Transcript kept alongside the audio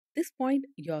this point,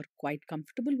 you're quite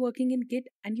comfortable working in Git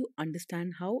and you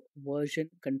understand how version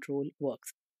control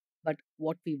works. But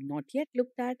what we've not yet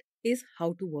looked at is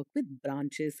how to work with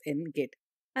branches in Git.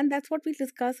 And that's what we'll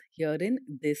discuss here in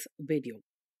this video.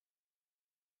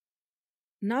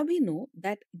 Now we know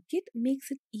that Git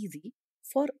makes it easy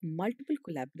for multiple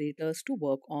collaborators to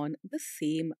work on the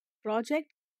same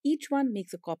project. Each one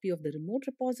makes a copy of the remote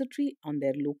repository on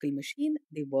their local machine.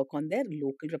 They work on their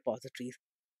local repositories.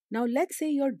 Now, let's say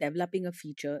you're developing a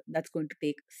feature that's going to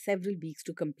take several weeks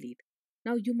to complete.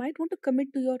 Now, you might want to commit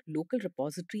to your local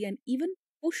repository and even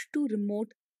push to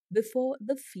remote before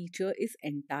the feature is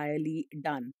entirely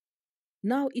done.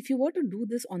 Now, if you were to do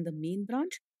this on the main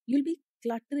branch, you'll be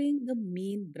cluttering the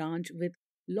main branch with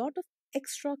a lot of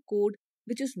extra code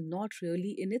which is not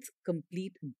really in its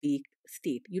complete baked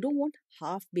state. You don't want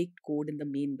half baked code in the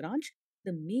main branch.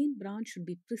 The main branch should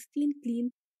be pristine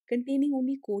clean, containing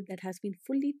only code that has been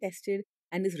fully tested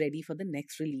and is ready for the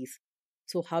next release.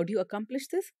 So, how do you accomplish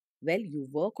this? Well, you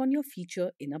work on your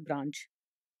feature in a branch.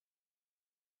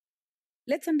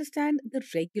 Let's understand the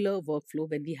regular workflow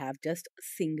when we have just a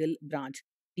single branch.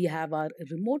 We have our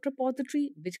remote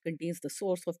repository, which contains the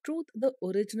source of truth, the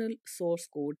original source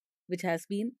code, which has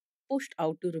been pushed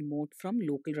out to remote from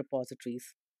local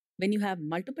repositories. When you have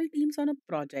multiple teams on a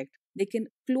project, they can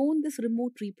clone this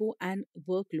remote repo and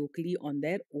work locally on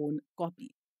their own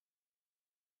copy.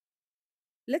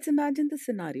 Let's imagine the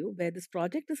scenario where this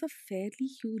project is a fairly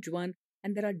huge one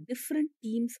and there are different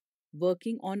teams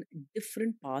working on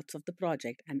different parts of the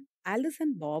project. And Alice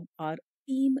and Bob are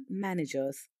team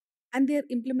managers and they're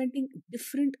implementing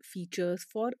different features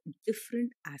for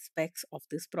different aspects of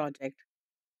this project.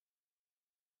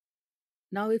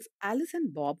 Now, if Alice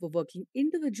and Bob were working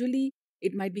individually,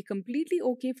 it might be completely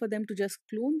okay for them to just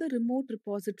clone the remote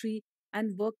repository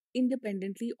and work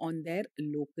independently on their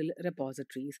local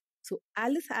repositories. So,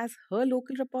 Alice has her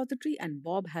local repository and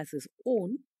Bob has his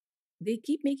own. They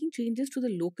keep making changes to the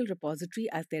local repository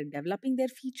as they're developing their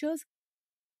features.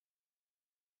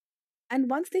 And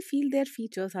once they feel their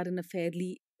features are in a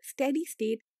fairly steady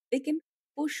state, they can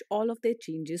push all of their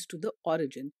changes to the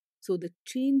origin. So the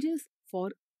changes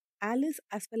for Alice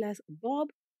as well as Bob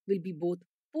will be both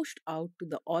pushed out to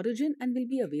the origin and will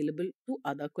be available to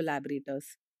other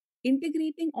collaborators.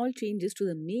 Integrating all changes to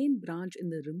the main branch in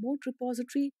the remote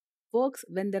repository works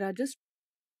when there are just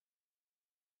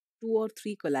two or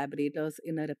three collaborators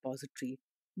in a repository.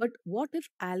 But what if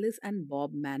Alice and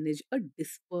Bob manage a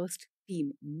dispersed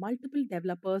team, multiple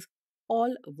developers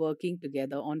all working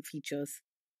together on features?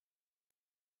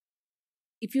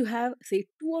 If you have, say,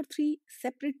 two or three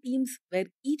separate teams where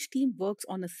each team works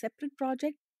on a separate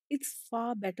project, it's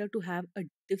far better to have a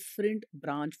different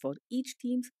branch for each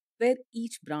team where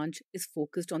each branch is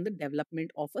focused on the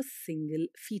development of a single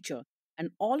feature.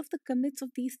 And all of the commits of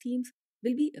these teams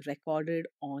will be recorded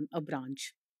on a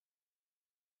branch.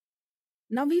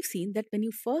 Now we've seen that when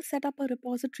you first set up a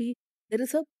repository, there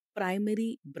is a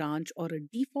primary branch or a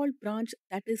default branch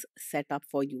that is set up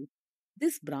for you.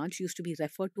 This branch used to be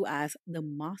referred to as the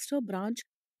master branch,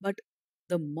 but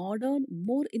the modern,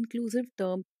 more inclusive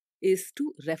term is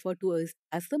to refer to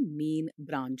as the main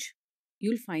branch.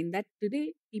 You'll find that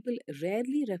today people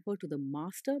rarely refer to the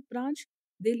master branch,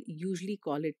 they'll usually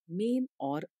call it main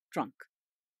or trunk.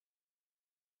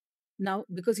 Now,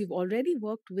 because you've already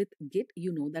worked with Git,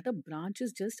 you know that a branch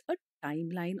is just a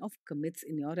timeline of commits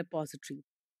in your repository.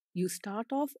 You start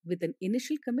off with an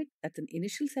initial commit, that's an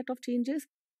initial set of changes,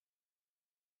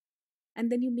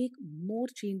 and then you make more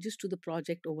changes to the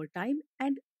project over time,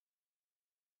 and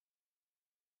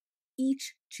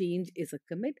each change is a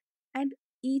commit, and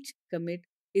each commit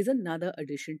is another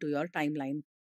addition to your timeline.